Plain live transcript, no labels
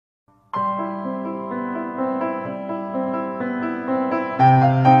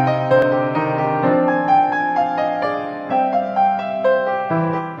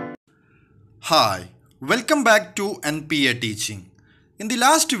Hi, welcome back to NPA Teaching. In the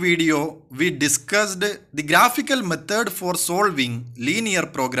last video, we discussed the graphical method for solving linear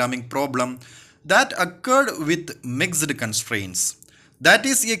programming problem that occurred with mixed constraints. That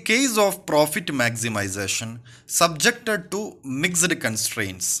is a case of profit maximization subjected to mixed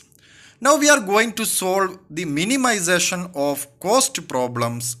constraints. Now we are going to solve the minimization of cost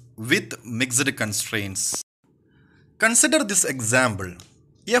problems with mixed constraints. Consider this example.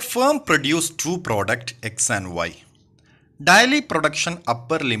 A firm produced two products X and Y. Daily production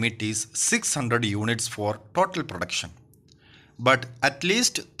upper limit is 600 units for total production. But at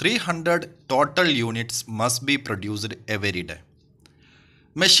least 300 total units must be produced every day.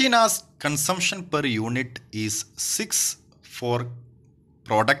 Machina's consumption per unit is 6 for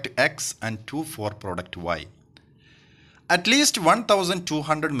product X and 2 for product Y. At least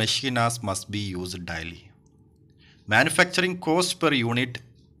 1200 machinas must be used daily. Manufacturing cost per unit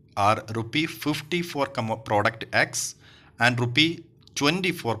are rupee 50 for product X and rupee 20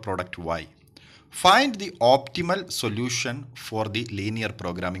 for product Y. Find the optimal solution for the linear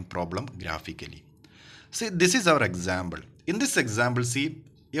programming problem graphically. See, this is our example. In this example, see,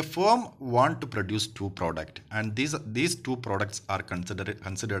 a firm want to produce two products, and these two products are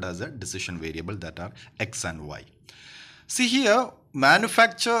considered as a decision variable, that are X and Y. See here,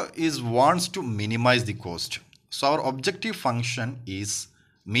 manufacturer wants to minimize the cost. So our objective function is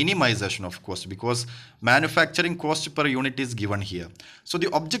minimization of cost, because manufacturing cost per unit is given here. So the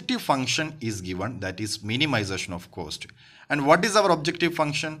objective function is given, that is minimization of cost. And what is our objective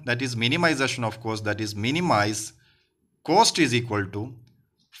function? That is minimization of cost, that is minimize cost is equal to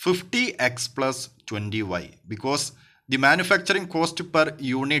 50x plus 20y, because the manufacturing cost per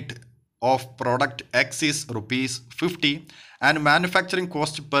unit of product X is rupees 50 and manufacturing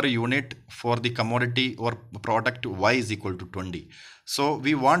cost per unit for the commodity or product Y is equal to 20. So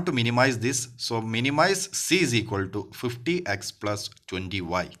we want to minimize this. So minimize C is equal to 50x plus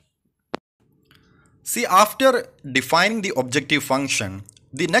 20y. See, after defining the objective function,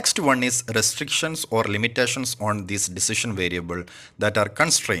 the next one is restrictions or limitations on this decision variable, that are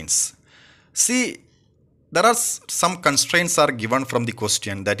constraints. See, there are some constraints are given from the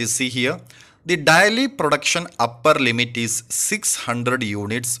question, that is, see here, the daily production upper limit is 600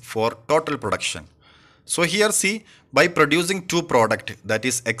 units for total production. So here, see, by producing two products, that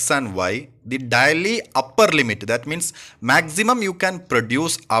is X and Y, the daily upper limit, that means maximum you can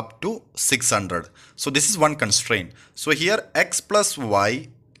produce up to 600. So this is one constraint. So here X plus Y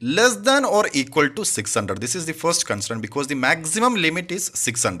less than or equal to 600. This is the first constraint, because the maximum limit is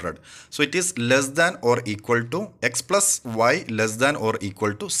 600. So it is less than or equal to X plus Y less than or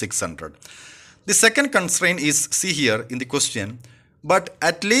equal to 600. The second constraint is, see here in the question, but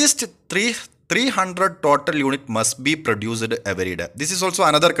at least 300 total unit must be produced every day. This is also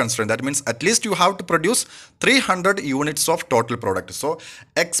another constraint. That means at least you have to produce 300 units of total product. So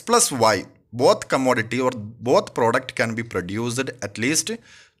X plus Y, both commodity or both product can be produced at least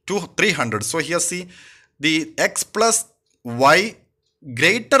 300. So here, see, the X plus Y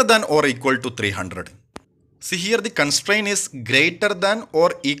greater than or equal to 300. See here, the constraint is greater than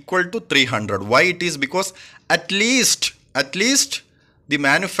or equal to 300. Why it is? Because at least the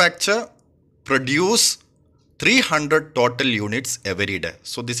manufacturer produce 300 total units every day.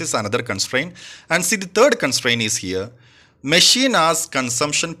 So this is another constraint. And see, the third constraint is here. Machina's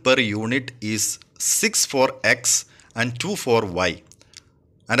consumption per unit is 6 for X and 2 for Y.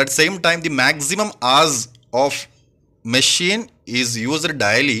 And at the same time, the maximum hours of machine is used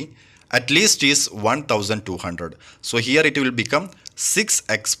daily at least is 1200. So here it will become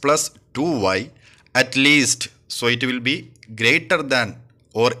 6x plus 2y at least. So it will be greater than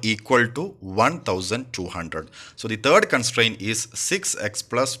or equal to 1200. So the third constraint is 6x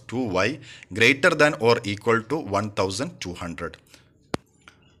plus 2y greater than or equal to 1200.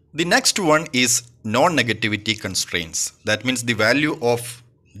 The next one is non-negativity constraints. That means the value of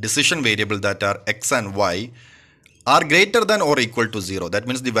decision variable, that are X and Y, are greater than or equal to 0. That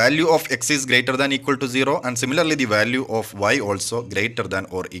means the value of X is greater than equal to 0, and similarly the value of Y also greater than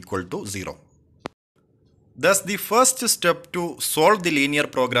or equal to 0. Thus, the first step to solve the linear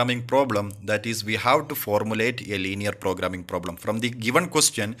programming problem, that is, we have to formulate a linear programming problem. From the given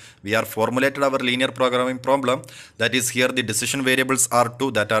question, we are formulated our linear programming problem. That is, here the decision variables are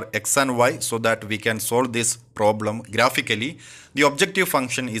two, that are X and Y, so that we can solve this problem graphically. The objective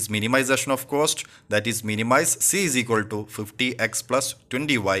function is minimization of cost, that is, minimize C is equal to 50x plus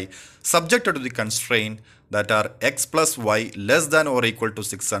 20y, subjected to the constraint that are X plus Y less than or equal to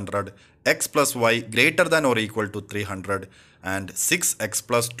 600, X plus Y greater than or equal to 300, and 6x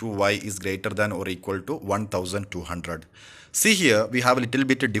plus 2y is greater than or equal to 1200. See here, we have a little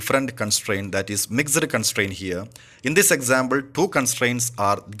bit different constraint, that is mixed constraint here. In this example, two constraints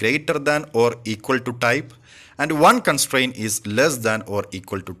are greater than or equal to type, and one constraint is less than or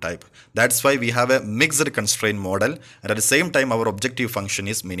equal to type. That's why we have a mixed constraint model, and at the same time our objective function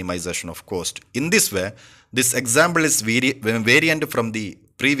is minimization of cost. In this way, this example is variant from the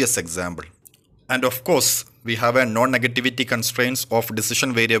previous example. And of course, we have a non-negativity constraints of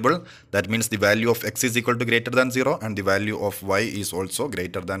decision variable. That means the value of x is equal to greater than 0 and the value of y is also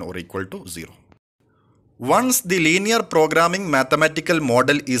greater than or equal to 0. Once the linear programming mathematical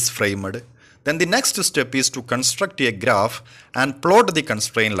model is framed, then the next step is to construct a graph and plot the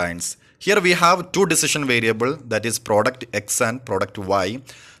constraint lines. Here we have two decision variable, that is product x and product y.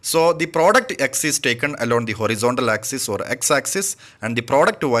 So the product x is taken along the horizontal axis or x-axis, and the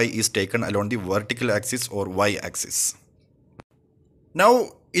product y is taken along the vertical axis or y-axis.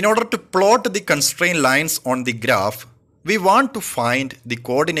 Now, in order to plot the constraint lines on the graph, we want to find the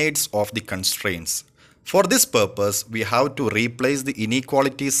coordinates of the constraints. For this purpose, we have to replace the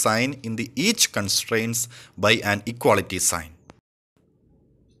inequality sign in the each constraints by an equality sign.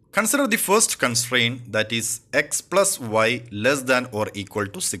 Consider the first constraint, that is x plus y less than or equal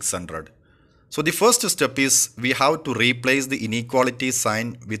to 600. So the first step is we have to replace the inequality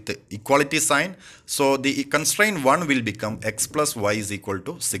sign with the equality sign. So the constraint 1 will become x plus y is equal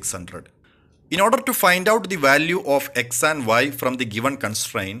to 600. In order to find out the value of x and y from the given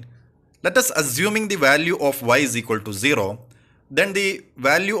constraint, let us assuming the value of y is equal to 0, then the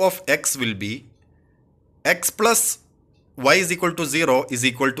value of x will be x plus y is equal to 0 is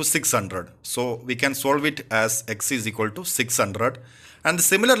equal to 600. So we can solve it as x is equal to 600. And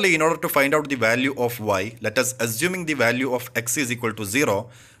similarly, in order to find out the value of y, let us assuming the value of x is equal to 0,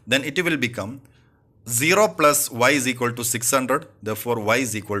 then it will become 0 plus y is equal to 600. Therefore, y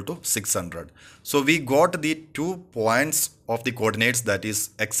is equal to 600. So we got the 2 points of the coordinates, that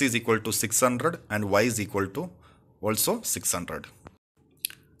is x is equal to 600 and y is equal to also 600.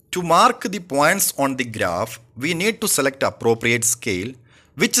 To mark the points on the graph, we need to select appropriate scale.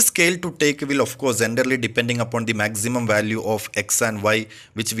 Which scale to take will of course entirely depending upon the maximum value of x and y,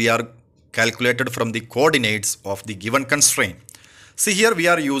 which we are calculated from the coordinates of the given constraint. See here we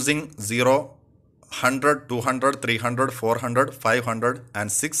are using 0, 100, 200, 300, 400, 500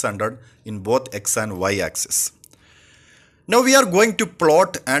 and 600 in both x and y axis. Now we are going to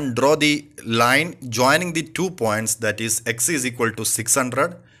plot and draw the line joining the 2 points, that is x is equal to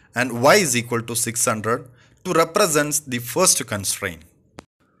 600 and y is equal to 600 to represent the first constraint.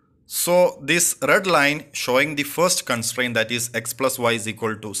 So this red line showing the first constraint, that is x plus y is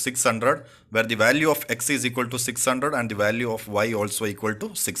equal to 600, where the value of x is equal to 600 and the value of y also equal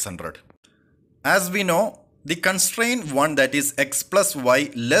to 600. As we know, the constraint 1, that is x plus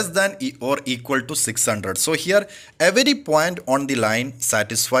y less than or equal to 600. So here every point on the line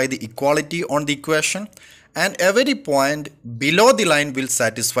satisfy the equality on the equation, and every point below the line will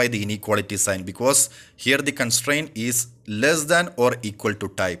satisfy the inequality sign, because here the constraint is less than or equal to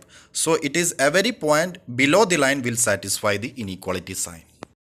type. So it is every point below the line will satisfy the inequality sign.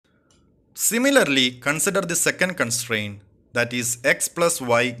 Similarly, consider the second constraint, that is x plus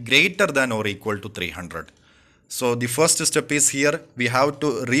y greater than or equal to 300. So the first step is here we have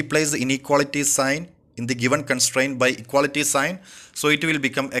to replace the inequality sign in the given constraint by equality sign. So it will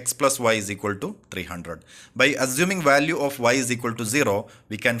become x plus y is equal to 300. By assuming value of y is equal to 0,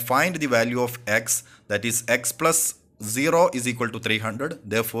 we can find the value of x, that is x plus 0 is equal to 300.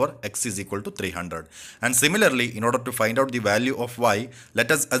 Therefore, x is equal to 300. And similarly, in order to find out the value of y,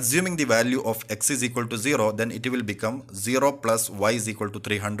 let us assuming the value of x is equal to 0, then it will become 0 plus y is equal to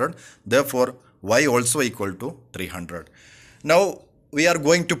 300. Therefore, y also equal to 300. Now, we are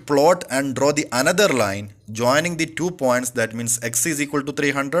going to plot and draw the another line joining the 2 points, that means x is equal to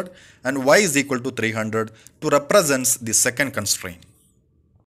 300 and y is equal to 300 to represent the second constraint.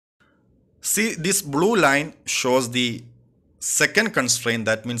 See, this blue line shows the second constraint,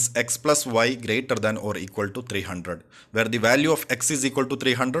 that means x plus y greater than or equal to 300, where the value of x is equal to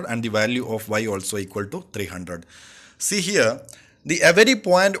 300 and the value of y also equal to 300. See here, the every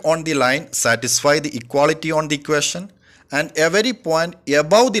point on the line satisfy the equality on the equation, and every point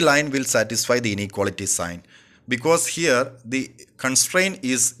above the line will satisfy the inequality sign, because here the constraint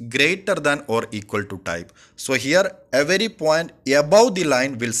is greater than or equal to type. So here every point above the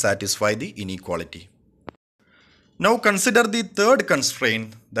line will satisfy the inequality. Now consider the third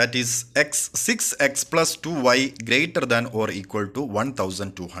constraint, that is 6x plus 2y greater than or equal to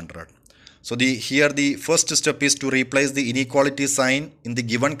 1200. So here the first step is to replace the inequality sign in the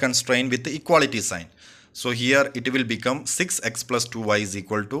given constraint with the equality sign. So here it will become 6x plus 2y is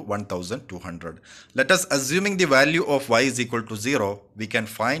equal to 1200. Let us assuming the value of y is equal to 0, we can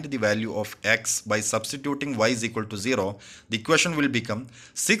find the value of x by substituting y is equal to 0. The equation will become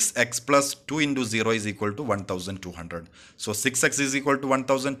 6x plus 2 into 0 is equal to 1200. So 6x is equal to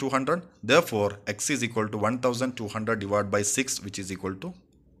 1200. Therefore, x is equal to 1200 divided by 6, which is equal to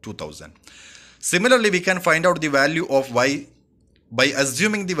 2000. Similarly, we can find out the value of y by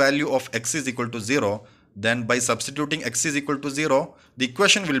assuming the value of x is equal to 0. Then by substituting x is equal to 0, the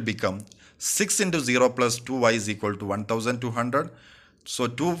equation will become 6 into 0 plus 2y is equal to 1200. So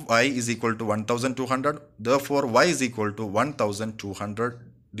 2y is equal to 1200. Therefore, y is equal to 1200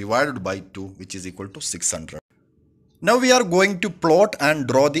 divided by 2, which is equal to 600. Now we are going to plot and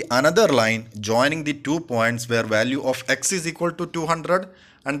draw the another line joining the 2 points where value of x is equal to 200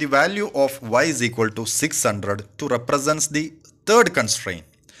 and the value of y is equal to 600 to represent the third constraint.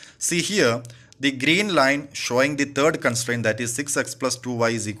 See here, the green line showing the third constraint, that is 6x plus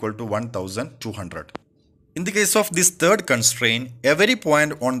 2y is equal to 1200. In the case of this third constraint, every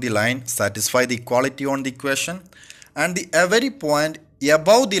point on the line satisfy the equality on the equation, and every point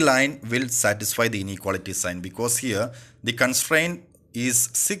above the line will satisfy the inequality sign, because here the constraint is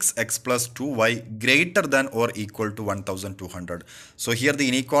 6x plus 2y greater than or equal to 1200. So here the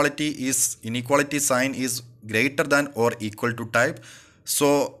inequality sign is greater than or equal to type.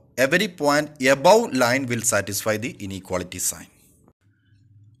 So every point above line will satisfy the inequality sign.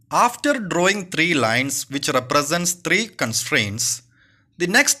 After drawing 3 lines which represents 3 constraints, the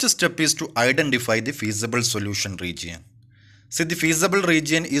next step is to identify the feasible solution region. See, the feasible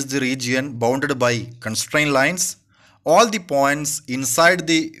region is the region bounded by constraint lines. All the points inside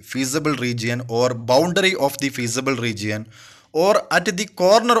the feasible region or boundary of the feasible region or at the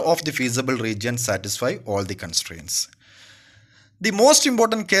corner of the feasible region satisfy all the constraints. The most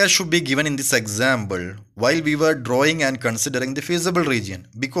important care should be given in this example while we were drawing and considering the feasible region,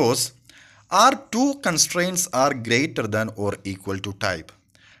 because our 2 constraints are greater than or equal to type.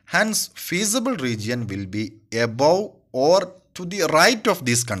 Hence, feasible region will be above or to the right of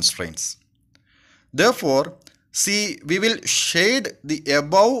these constraints. Therefore, see, we will shade the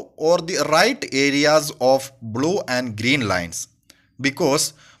above or the right areas of blue and green lines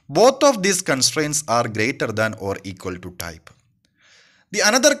because both of these constraints are greater than or equal to type. The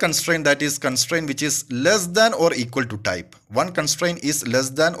another constraint, that is constraint which is less than or equal to type. One constraint is less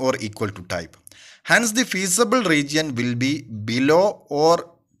than or equal to type. Hence, the feasible region will be below or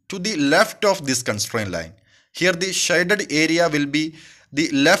to the left of this constraint line. Here the shaded area will be the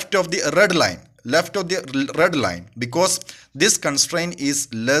left of the red line, because this constraint is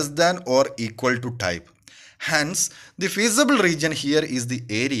less than or equal to type. Hence, the feasible region here is the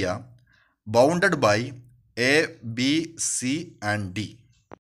area bounded by A, B, C and D.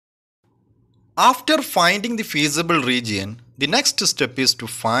 After finding the feasible region, the next step is to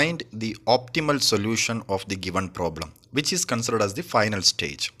find the optimal solution of the given problem, which is considered as the final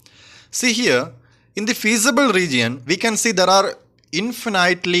stage. See here, in the feasible region, we can see there are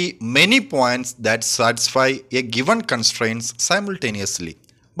infinitely many points that satisfy a given constraints simultaneously.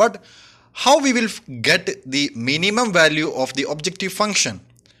 But how we will get the minimum value of the objective function?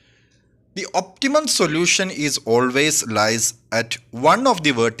 The optimal solution is always lies at one of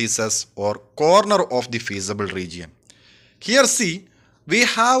the vertices or corner of the feasible region. Here see, we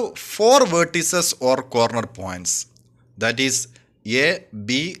have 4 vertices or corner points, that is A,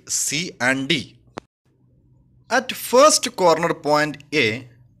 B, C and D. At first corner point A,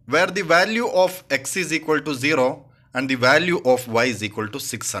 where the value of x is equal to 0 and the value of y is equal to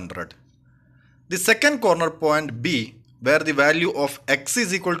 600. The second corner point B, where the value of x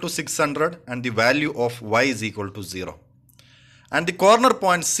is equal to 600 and the value of y is equal to 0. And the corner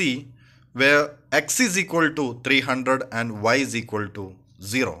point C, where x is equal to 300 and y is equal to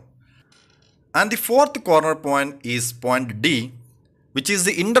 0. And the fourth corner point is point D, which is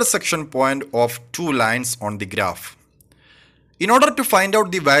the intersection point of 2 lines on the graph. In order to find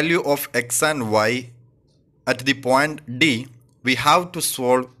out the value of x and y at the point D, we have to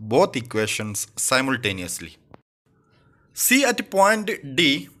solve both equations simultaneously. See, at point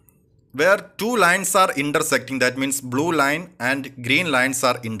D, where 2 lines are intersecting, that means blue line and green lines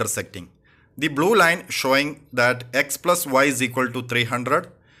are intersecting. The blue line showing that x plus y is equal to 300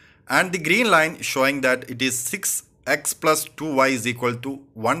 and the green line showing that it is 6x plus 2y is equal to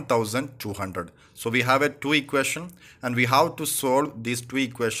 1200. So we have a 2 equation and we have to solve these 2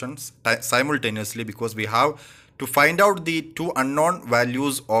 equations simultaneously because we have to find out the 2 unknown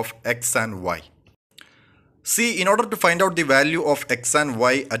values of x and y. See, in order to find out the value of x and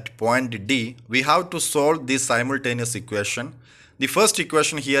y at point D, we have to solve this simultaneous equation. The first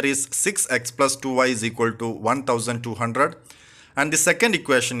equation here is 6x plus 2y is equal to 1200, and the second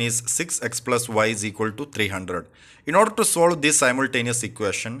equation is 6x plus y is equal to 300. In order to solve this simultaneous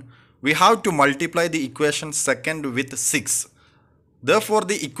equation, we have to multiply the equation second with 6. Therefore,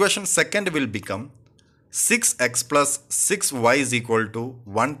 the equation second will become 6x plus 6y is equal to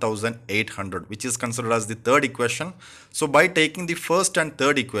 1800, which is considered as the third equation. So by taking the first and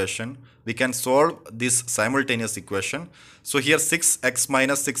third equation, we can solve this simultaneous equation. So here 6x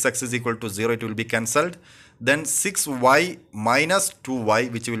minus 6x is equal to 0, it will be cancelled. Then 6y minus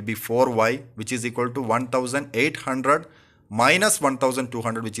 2y, which will be 4y, which is equal to 1800 minus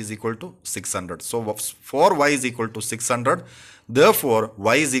 1200, which is equal to 600. So 4y is equal to 600. Therefore,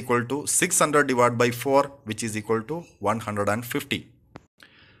 y is equal to 600 divided by 4, which is equal to 150.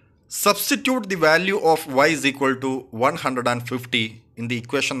 Substitute the value of y is equal to 150 in the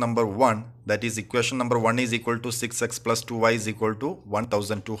equation number 1. That is, equation number 1 is equal to 6x plus 2y is equal to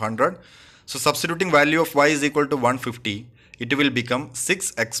 1200. So substituting value of y is equal to 150, it will become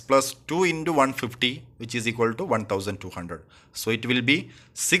 6x plus 2 into 150, which is equal to 1200. So it will be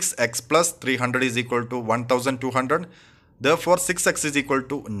 6x plus 300 is equal to 1200. Therefore, 6x is equal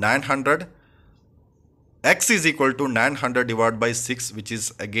to 900. X is equal to 900 divided by 6, which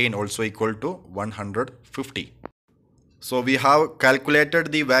is again also equal to 150. So we have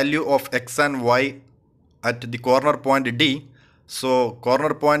calculated the value of x and y at the corner point D. So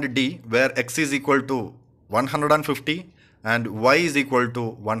corner point D, where x is equal to 150 and y is equal to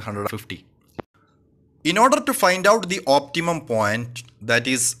 150. In order to find out the optimum point, that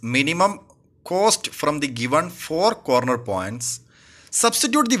is minimum cost from the given 4 corner points,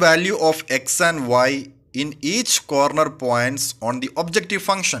 substitute the value of x and y in each corner points on the objective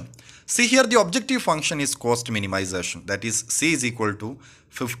function. See here, the objective function is cost minimization, that is c is equal to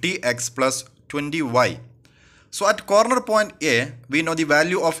 50x plus 20y. So at corner point A, we know the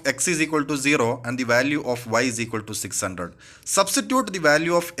value of x is equal to 0 and the value of y is equal to 600. Substitute the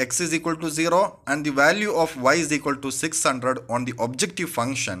value of x is equal to 0 and the value of y is equal to 600 on the objective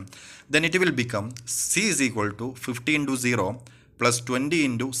function. Then it will become c is equal to 50 into 0 plus 20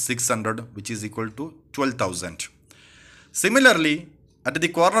 into 600, which is equal to 12,000. Similarly, at the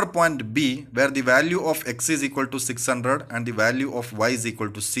corner point B, where the value of x is equal to 600 and the value of y is equal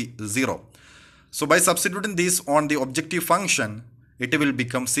to 0. So by substituting this on the objective function, it will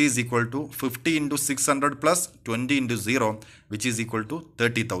become c is equal to 50 into 600 plus 20 into 0, which is equal to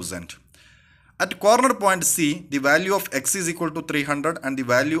 30,000. At corner point C, the value of x is equal to 300 and the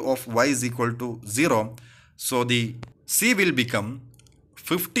value of y is equal to 0. So the c will become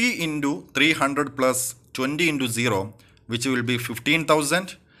 50 into 300 plus 20 into 0, which will be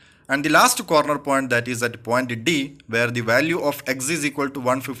 15,000. And the last corner point, that is at point D, where the value of x is equal to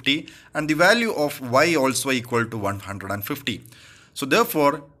 150 and the value of y also equal to 150. So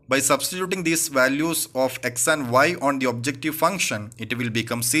therefore, by substituting these values of x and y on the objective function, it will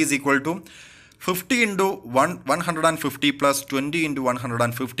become c is equal to 50 into 150 plus 20 into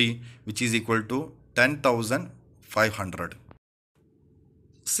 150, which is equal to 10,500.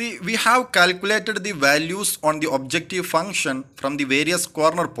 See, we have calculated the values on the objective function from the various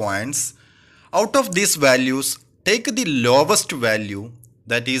corner points. Out of these values, take the lowest value,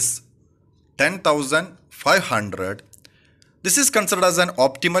 that is 10,500. This is considered as an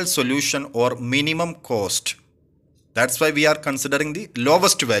optimal solution or minimum cost. That's why we are considering the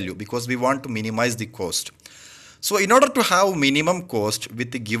lowest value, because we want to minimize the cost. So in order to have minimum cost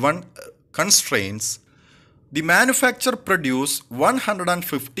with the given constraints, the manufacturer produce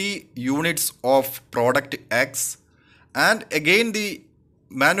 150 units of product X, and again the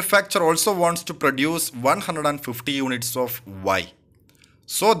manufacturer also wants to produce 150 units of Y,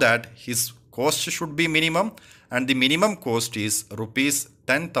 so that his cost should be minimum, and the minimum cost is rupees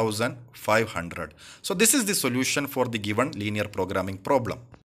 10,500. So this is the solution for the given linear programming problem.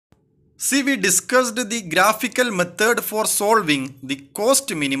 See, we discussed the graphical method for solving the cost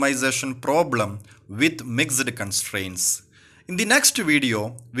minimization problem with mixed constraints. In the next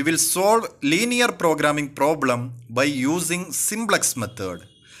video, we will solve linear programming problem by using simplex method.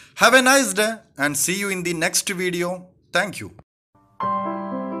 Have a nice day and see you in the next video. Thank you.